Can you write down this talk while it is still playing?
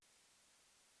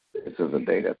This is a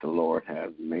day that the Lord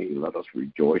has made. Let us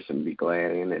rejoice and be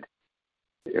glad in it.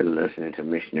 You're listening to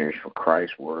Missionaries for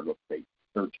Christ, Word of Faith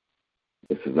Church.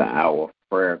 This is an hour of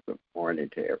prayer. Good morning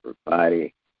to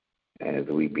everybody as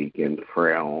we begin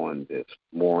prayer on this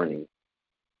morning.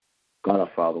 God,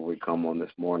 our Father, we come on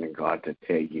this morning, God, to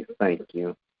tell you thank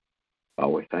you.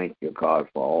 We thank you, God,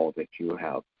 for all that you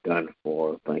have done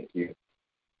for us. Thank you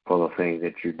for the things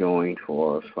that you're doing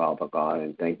for us, Father God,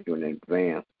 and thank you in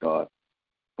advance, God,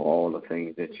 for all the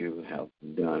things that you have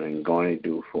done and going to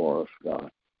do for us,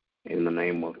 God. In the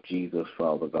name of Jesus,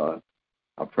 Father God,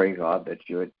 I pray, God, that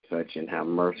you would touch and have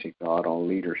mercy, God, on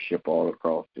leadership all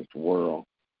across this world.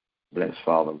 Bless,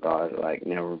 Father God, like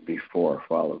never before,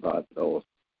 Father God, those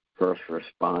first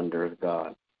responders,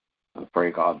 God. I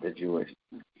pray, God, that you would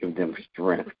give them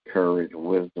strength, courage,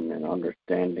 wisdom, and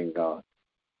understanding, God,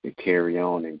 to carry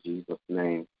on in Jesus'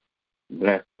 name.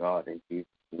 Bless, God, in Jesus'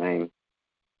 name.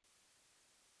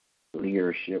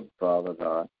 Leadership, Father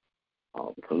God,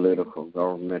 political,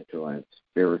 governmental, and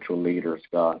spiritual leaders,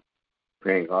 God.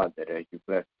 Praying, God, that as you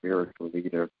bless spiritual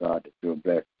leaders, God, that you will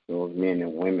bless those men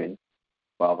and women,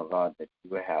 Father God, that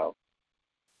you have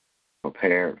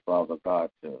prepared, Father God,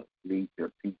 to lead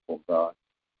your people, God,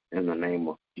 in the name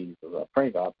of Jesus. I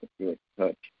pray, God, that you would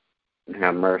touch and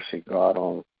have mercy, God,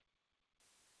 on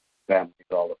families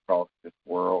all across this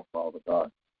world, Father God.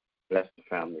 Bless the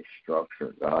family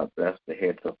structure, God. Bless the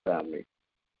heads of families.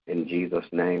 In Jesus'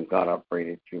 name, God, I pray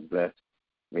that you bless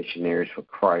Missionaries for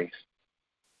Christ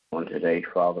on today,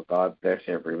 Father God. Bless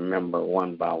every member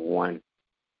one by one,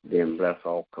 then bless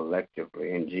all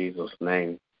collectively. In Jesus'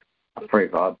 name, I pray,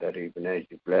 God, that even as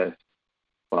you bless,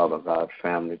 Father God,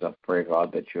 families, I pray,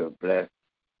 God, that you have blessed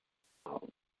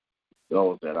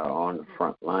those that are on the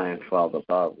front line, Father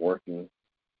God, working,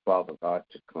 Father God,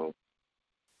 to come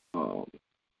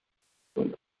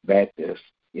combat this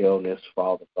illness,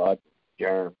 Father God,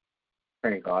 germ.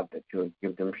 Pray, God, that you would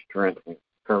give them strength and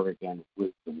courage and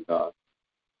wisdom, God,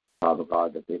 Father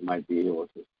God, that they might be able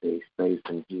to stay safe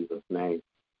in Jesus' name.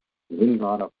 And then,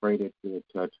 God, I pray that you would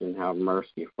touch and have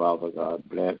mercy, Father God.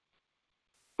 Bless,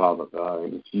 Father God,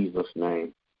 in Jesus'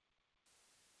 name.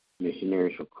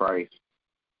 Missionaries for Christ,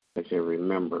 that they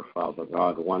remember, Father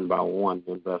God, one by one,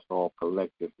 and bless all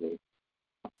collectively.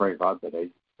 I pray, God, that they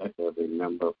let every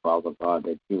member, Father God,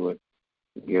 that you would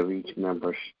give each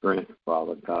member strength,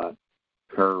 Father God,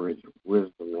 courage,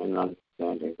 wisdom, and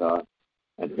understanding, God,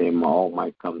 that they all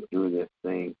might come through this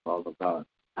thing, Father God.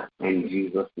 In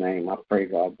Jesus' name, I pray,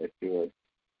 God, that you would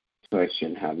touch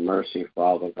and have mercy,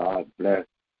 Father God. Bless,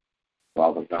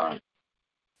 Father God,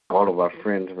 all of our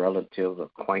friends, relatives,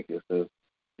 acquaintances,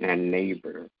 and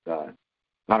neighbors, God.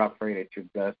 God, I pray that you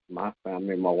bless my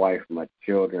family, my wife, my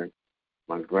children,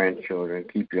 my grandchildren.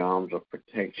 Keep your arms of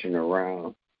protection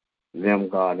around them,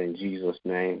 God, in Jesus'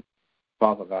 name.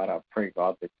 Father God, I pray,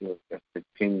 God, that you will just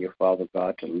continue, Father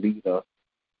God, to lead us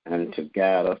and to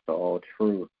guide us to all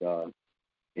truth, God.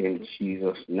 In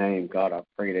Jesus' name, God, I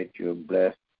pray that you will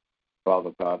bless,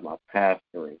 Father God, my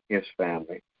pastor and his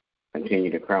family.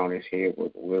 Continue to crown his head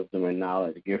with wisdom and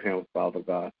knowledge. Give him, Father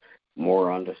God,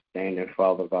 more understanding,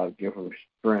 Father God. Give him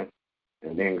strength.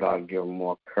 And then, God, give him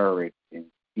more courage. In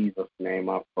Jesus' name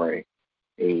I pray.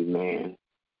 Amen.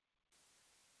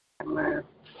 Amen.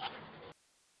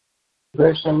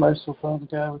 Gracious and merciful Father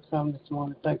God, we come this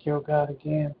morning. Thank you, O God,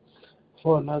 again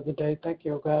for another day. Thank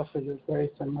you, O God, for your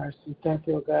grace and mercy. Thank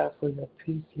you, O God, for your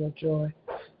peace, your joy.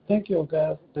 Thank you, O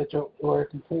God, that your word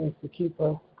continues to keep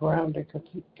us grounded,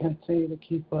 continue to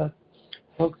keep us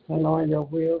focusing on your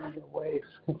will and your ways.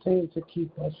 Continue to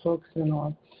keep us focusing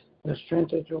on the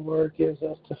strength that your word gives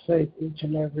us to face each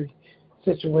and every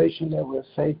situation that we're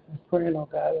facing. Praying, O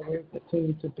God, that we will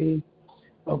continue to be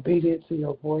obedient to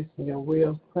your voice and your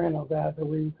will. Praying, O God, that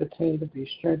we will continue to be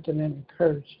strengthened and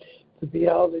encouraged to be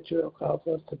all that you have called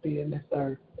us to be in this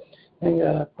earth. And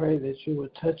God, I pray that you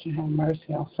would touch and have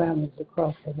mercy on families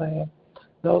across the land.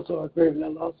 Those who are grieving the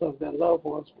loss of their loved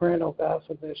ones, praying, oh God,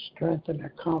 for their strength and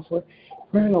their comfort.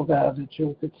 Praying, oh God, that you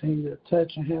will continue to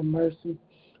touch and have mercy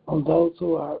on those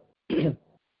who are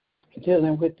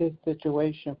dealing with this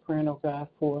situation. Praying, oh God,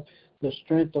 for the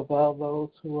strength of all those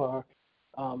who are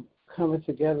coming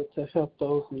together to help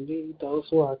those in need, those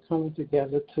who are coming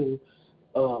together to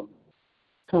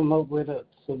come up with a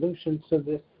solution to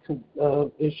this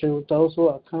issue, those who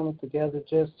are coming together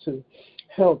just to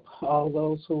help all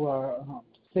those who are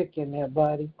sick in their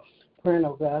body. Praying,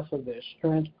 oh God, for their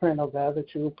strength. Praying, oh God,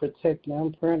 that you will protect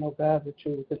them. Praying, oh God, that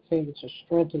you will continue to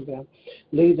strengthen them,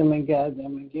 lead them and guide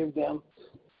them, and give them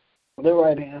the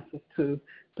right answers to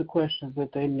the questions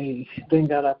that they need. Then,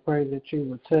 God, I pray that you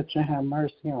would touch and have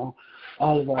mercy on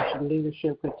all of our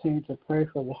leadership. Continue to pray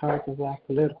for the hearts of our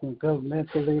political and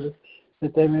governmental leaders,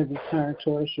 that they may be turned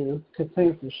towards you.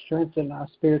 Continue to strengthen our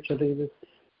spiritual leaders,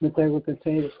 that they will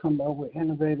continue to come up with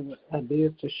innovative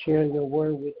ideas to share your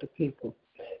word with the people.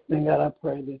 Then, God, I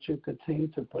pray that you continue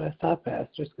to bless our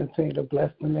pastors, continue to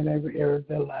bless them in every area of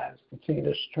their lives, continue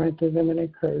to strengthen them and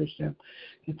encourage them,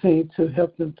 continue to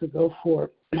help them to go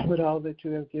forward with all that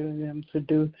you have given them to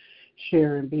do,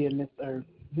 share, and be in this earth.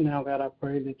 Now, God, I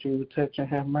pray that you would touch and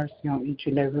have mercy on each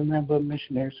and every member of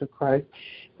Missionaries of Christ.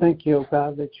 Thank you, oh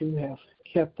God, that you have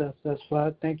kept us thus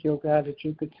far. Thank you, oh God, that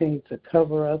you continue to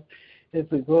cover us as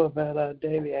we go about our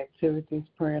daily activities,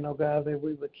 praying, oh God, that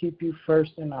we would keep you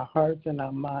first in our hearts and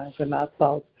our minds and our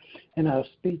thoughts and our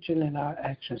speech and in our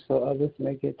actions so others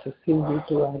may get to see you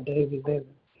through our daily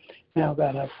living. Now,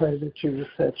 God, I pray that you would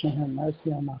touch and have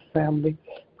mercy on my family,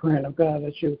 praying, oh God,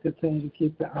 that you would continue to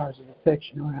keep the arms of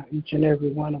protection around each and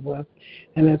every one of us.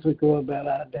 And as we go about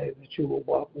our day, that you will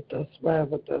walk with us,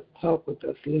 ride with us, talk with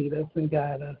us, lead us, and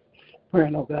guide us.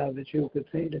 Praying, oh God, that you will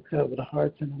continue to cover the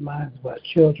hearts and the minds of our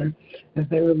children as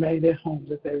they remain at home,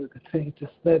 that they will continue to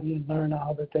study and learn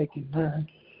all that they can learn,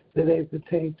 that they will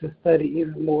continue to study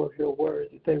even more of your word,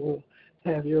 that they will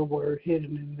have your word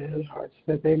hidden in their hearts,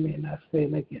 that they may not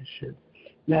sin against you.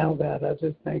 Now, God, I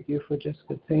just thank you for just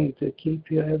continuing to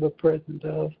keep your ever-present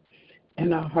love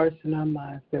in our hearts and our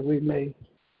minds, that we may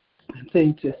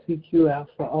continue to seek you out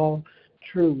for all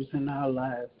truths in our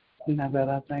lives. Now, God,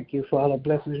 I thank you for all the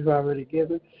blessings you've already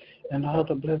given and all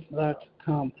the blessings are to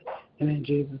come. And in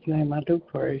Jesus' name I do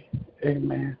pray.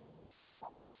 Amen.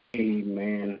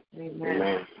 Amen.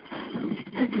 Amen.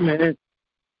 Amen.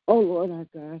 Oh, Lord our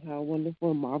God, how wonderful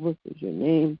and marvelous is your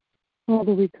name.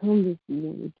 Father, we come this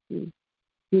morning to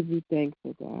give you thanks,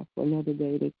 oh God, for another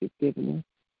day that you've given us.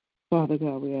 Father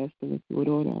God, we ask that you would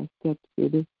order our steps through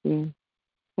this day.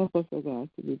 Help us, oh God,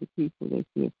 to be the people that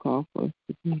you have called for us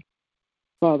to be.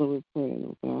 Father, we're praying,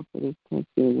 oh God, for this country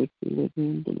in which we live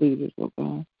in, the leaders, oh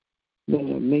God, that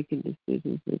are making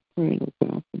decisions. We're praying, oh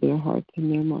God, for their hearts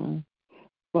and their minds.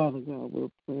 Father God, we're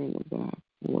praying, oh God,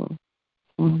 for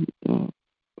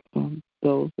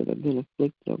those that have been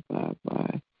afflicted, oh God,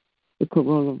 by the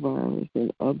coronavirus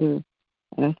and other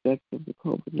aspects of the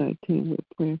COVID-19. We're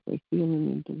praying for healing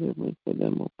and deliverance for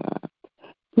them, oh God.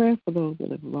 Praying for those that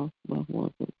have lost loved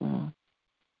ones, oh God.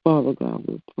 Father God,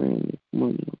 we're praying this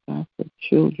morning, oh God, for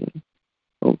children,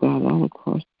 oh God, all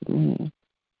across the land.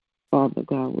 Father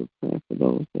God, we're praying for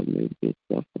those that may be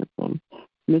suffering from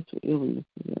mental illness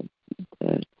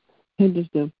that hinders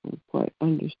them from quite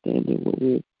understanding what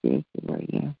we're experiencing right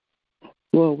now.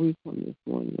 Lord, we come this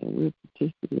morning and we're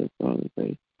petitioning your throne of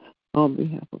grace on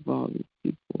behalf of all these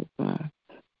people, oh God.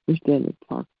 We stand in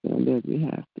proxy on their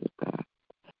behalf, dear God.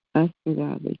 Asking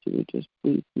God that you would just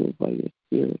please move by your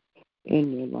spirit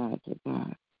in their lives, oh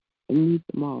God, and meet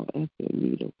them all at their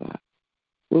need, oh God.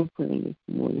 We're praying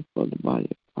this morning for the body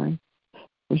of Christ,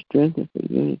 for strength and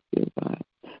for unity, oh God.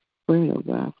 Praying, oh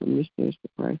God, for missionaries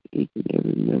for Christ, each and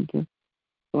every member.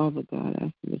 Father God,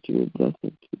 asking that you would bless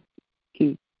and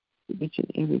keep each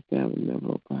and every family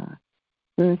member, oh God.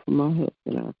 Praying for my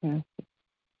husband, our pastor.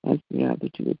 Asking God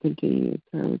that you would continue to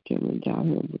encourage him and endow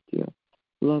him with your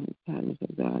love and kindness,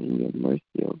 oh God, and your mercy,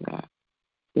 oh God.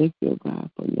 Thank you, oh God,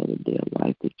 for another day of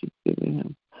life that you've given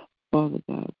him. Father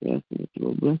God, we ask that you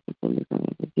will bless him from the crown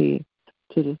of his head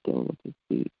to the sole of his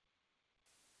feet.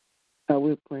 God,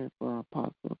 we're praying for our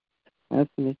apostle,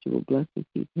 asking that you will bless and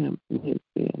keep him and his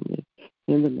family.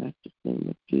 In the master's name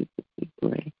of Jesus, we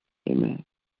pray. Amen.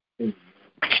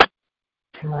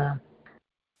 Amen.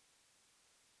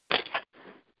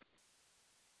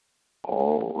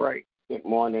 All right. Good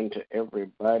morning to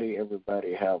everybody.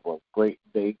 Everybody have a great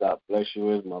day. God bless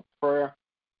you is my prayer.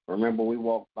 Remember, we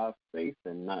walk by faith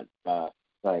and not by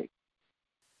sight.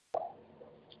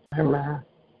 Amen.